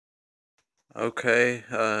Okay,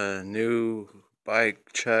 new bike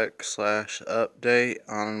check slash update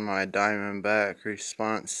on my DiamondBack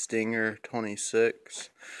Response Stinger 26.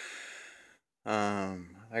 I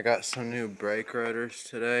got some new brake rotors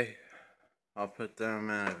today. I'll put them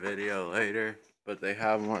in a video later, but they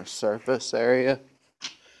have more surface area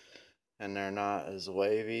and they're not as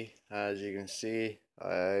wavy. As you can see,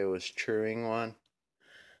 I was truing one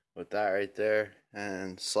with that right there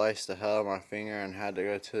and sliced the hell out of my finger and had to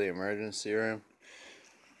go to the emergency room.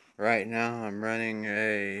 Right now I'm running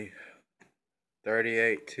a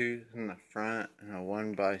 38 tooth in the front and a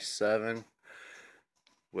 1x7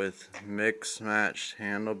 with mix matched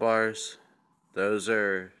handlebars. Those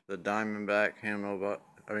are the DiamondBack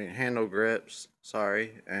handle grips,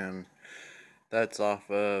 sorry, and that's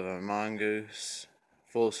off of a Mongoose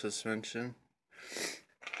full suspension.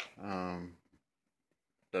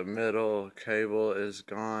 The middle cable is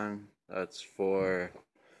gone. That's for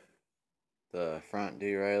the front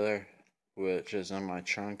derailleur, which is in my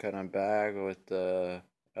trunk in a bag with the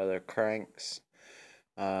other cranks.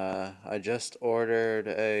 I just ordered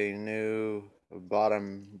a new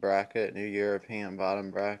bottom bracket, new European bottom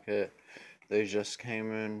bracket. They just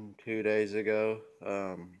came in 2 days ago.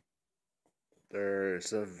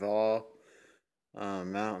 There's a Vol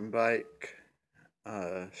mountain bike,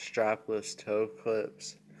 strapless toe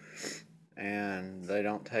clips, and they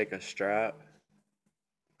don't take a strap.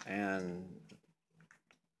 And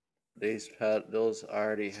these pedals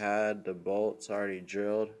already had the bolts already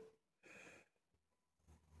drilled,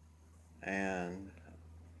 and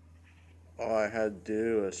all I had to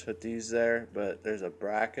do was put these there, but there's a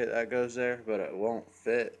bracket that goes there, but it won't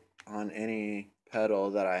fit on any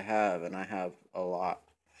pedal that I have, and I have a lot.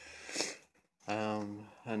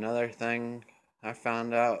 Another thing I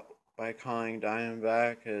found out by calling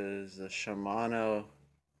DiamondBack is the Shimano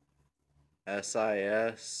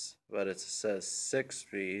SIS, but it says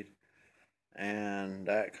 6-speed, and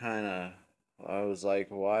that kind of, I was like,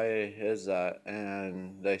 why is that?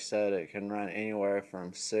 And they said it can run anywhere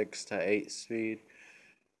from 6 to 8 speed.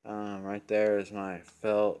 Right there is my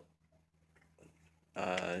felt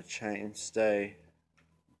chainstay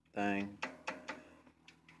thing.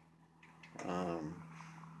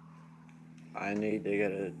 I need to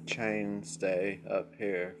get a chainstay up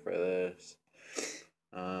here for this.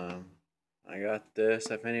 I got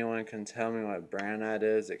this. If anyone can tell me what brand that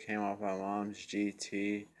is, it came off my mom's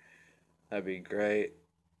GT. That'd be great.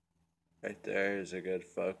 Right there is a good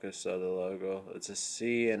focus of the logo. It's a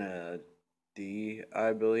C and a D,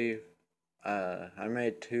 I believe. I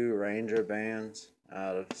made 2 Ranger bands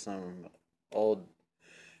out of some old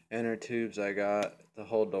inner tubes I got to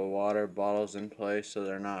hold the water bottles in place so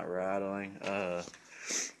they're not rattling.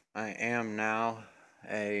 I am now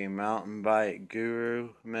a mountain bike guru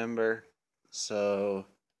member, so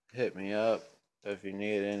hit me up if you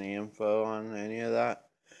need any info on any of that.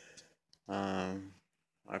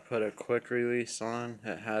 I put a quick release on.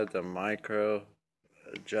 It had the micro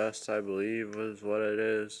adjust, I believe was what it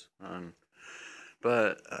is.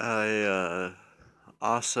 But I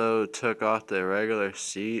also took off the regular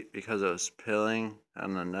seat because it was pilling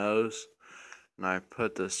on the nose. And I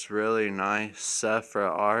put this really nice Sephora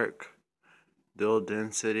Arc dual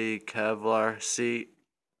density Kevlar seat.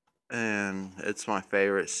 And it's my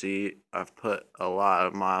favorite seat. I've put a lot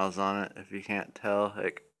of miles on it. If you can't tell,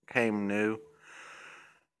 it came new.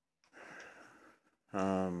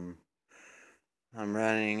 I'm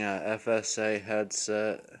running a FSA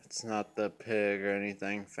headset. It's not the pig or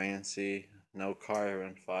anything fancy. No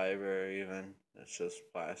carbon fiber even. It's just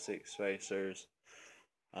plastic spacers.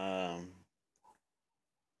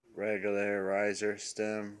 Regular riser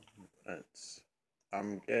stem.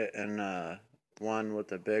 I'm getting one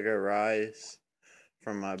with a bigger rise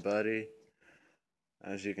from my buddy.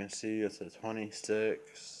 As you can see, it's a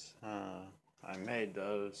 26. I made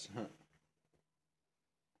those.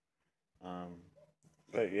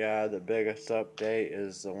 But yeah, the biggest update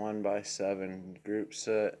is the 1x7 group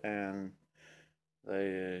set and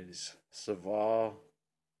the Saval.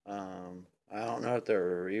 I don't know if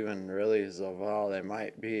they're even really Saval. They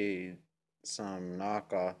might be some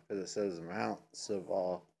knockoff because it says Mount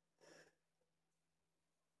Saval.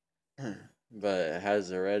 But it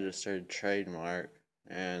has a registered trademark,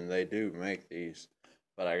 and they do make these.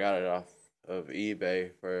 But I got it off of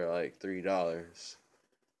eBay for like $3.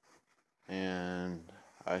 And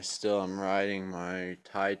I still am riding my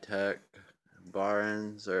Titech bar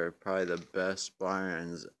ends. They're probably the best bar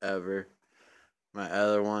ends ever. My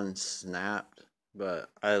other one snapped, but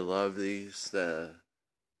I love these. The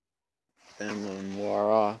emblem wore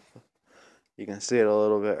off. You can see it a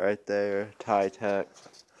little bit right there. Titech.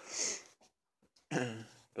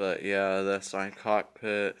 But yeah, that's my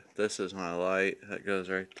cockpit. This is my light that goes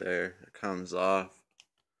right there. It comes off.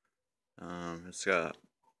 It's got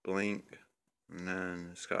blink, and then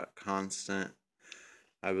it's got constant.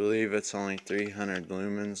 I believe it's only 300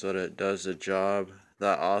 lumens, but it does the job.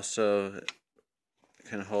 That also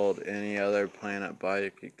can hold any other Planet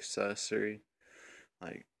Bike accessory.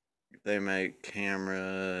 Like, they make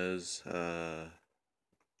cameras, other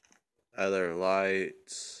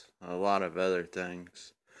lights, a lot of other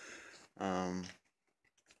things.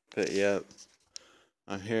 But yep,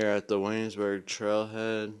 I'm here at the Waynesburg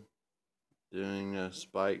Trailhead doing a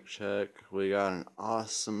bike check. We got an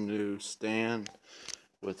awesome new stand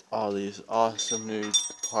with all these awesome new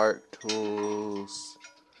park tools,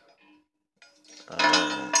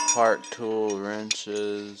 park tool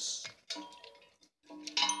wrenches.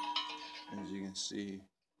 As you can see,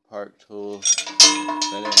 park tools.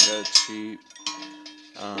 They didn't go cheap.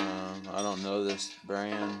 I don't know this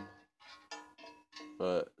brand,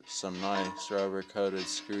 but some nice rubber coated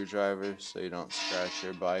screwdrivers so you don't scratch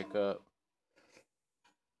your bike up.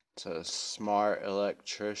 It's a smart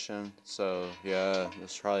electrician, so yeah,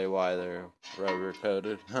 that's probably why they're rubber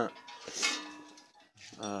coated.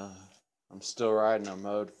 I'm still riding a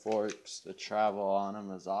Mode Forks. The travel on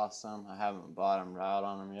them is awesome. I haven't bottomed out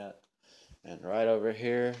on them yet. And right over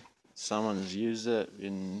here, someone's used it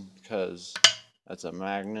because that's a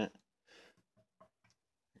magnet.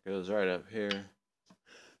 It goes right up here.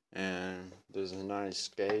 And there's a nice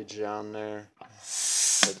gauge down there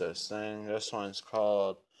with this thing. This one's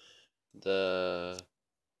called the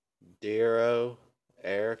Dero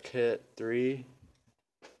Air Kit 3.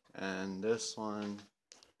 And this one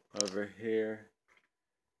over here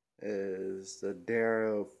is the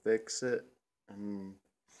Dero Fix It. And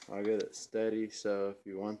I'll get it steady, so if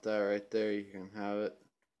you want that right there, you can have it.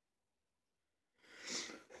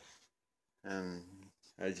 And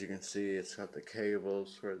as you can see, it's got the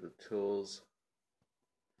cables for the tools.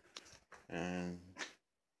 And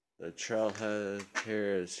the trailhead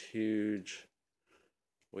here is huge.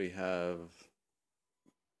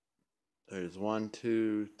 There's 1,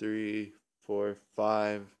 2, 3, 4,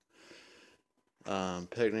 5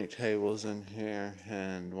 picnic tables in here,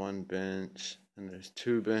 and 1 bench. And there's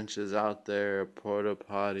 2 benches out there, a porta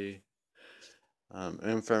potty.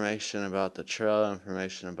 Information about the trail,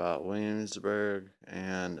 information about Williamsburg,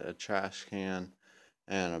 and a trash can.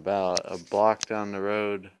 And about a block down the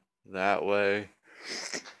road that way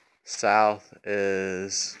south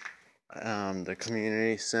is the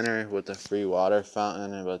community center with a free water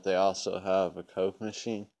fountain, but they also have a Coke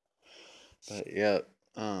machine. But yep,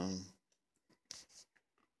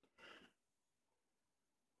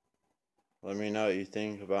 let me know what you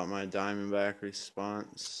think about my DiamondBack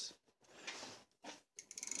response.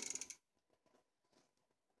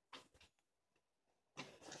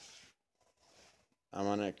 I'm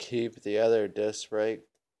gonna keep the other disc brakes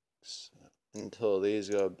until these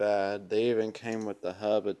go bad. They even came with the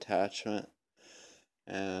hub attachment,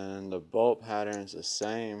 and the bolt pattern is the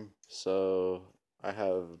same, so I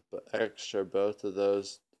have extra both of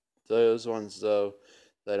those. Those ones though,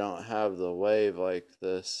 they don't have the wave like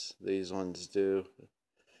these ones do.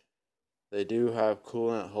 They do have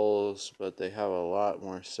coolant holes, but they have a lot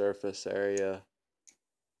more surface area.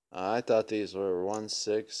 I thought these were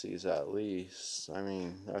 160s at least. I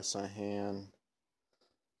mean, that's my hand,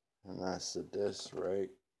 and that's the disc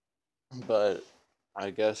brake. But I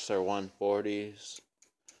guess they're 140s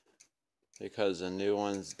because the new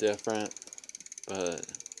one's different. But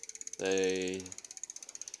they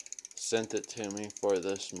sent it to me for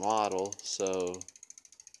this model, so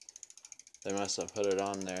they must have put it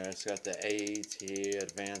on there. It's got the AET,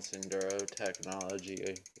 Advanced Enduro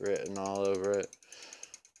Technology, written all over it.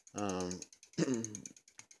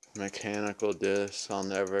 Mechanical disc. I'll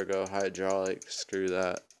never go hydraulic. Screw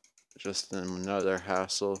that. Just another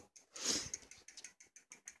hassle. If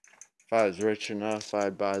I was rich enough,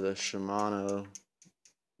 I'd buy the Shimano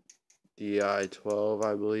DI-12,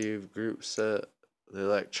 I believe, group set. The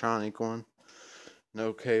electronic one.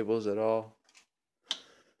 No cables at all.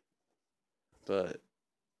 But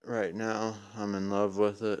right now, I'm in love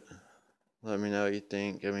with it. Let me know what you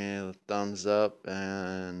think. Give me a thumbs up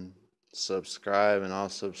and subscribe, and I'll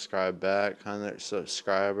subscribe back. 100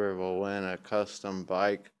 subscriber will win a custom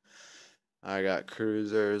bike. I got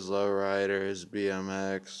cruisers, lowriders,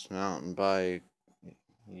 BMX, mountain bike,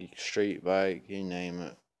 street bike, you name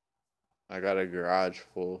it. I got a garage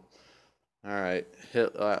full. Alright,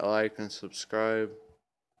 hit that like and subscribe.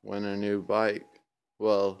 Win a new bike.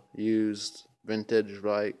 Well, used vintage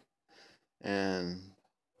bike. And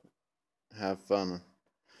have fun.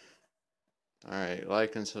 Alright,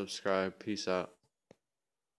 like and subscribe. Peace out.